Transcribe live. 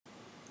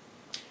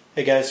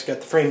Hey guys,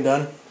 got the frame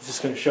done. I'm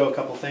just going to show a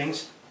couple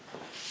things.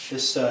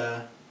 This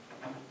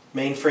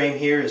main frame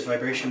here is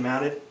vibration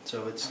mounted,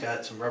 so it's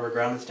got some rubber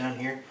grommets down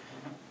here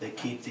that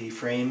keep the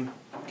frame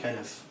kind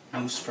of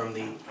loose from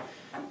the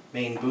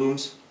main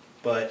booms,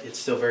 but it's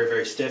still very,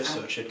 very stiff,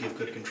 so it should give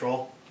good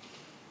control.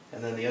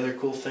 And then the other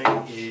cool thing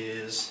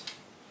is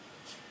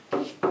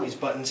these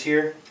buttons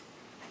here.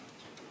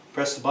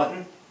 Press the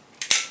button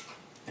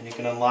and you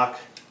can unlock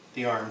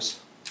the arms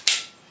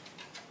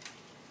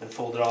and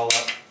fold it all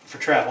up for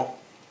travel.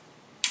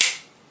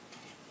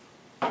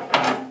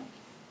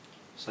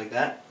 Just like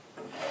that.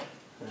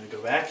 And then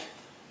go back,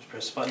 just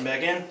press the button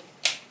back in,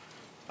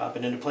 pop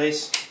it into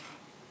place.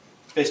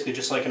 Basically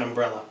just like an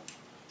umbrella.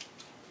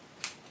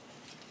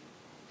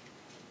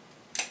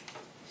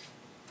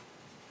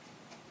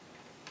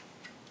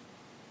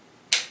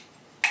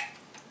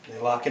 And they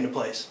lock into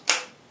place.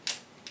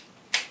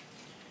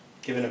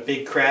 Given a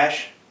big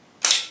crash,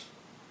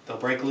 they'll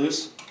break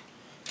loose,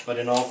 but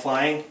in all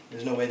flying,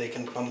 there's no way they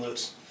can come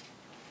loose.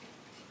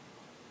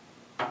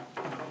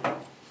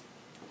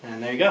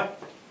 And there you go.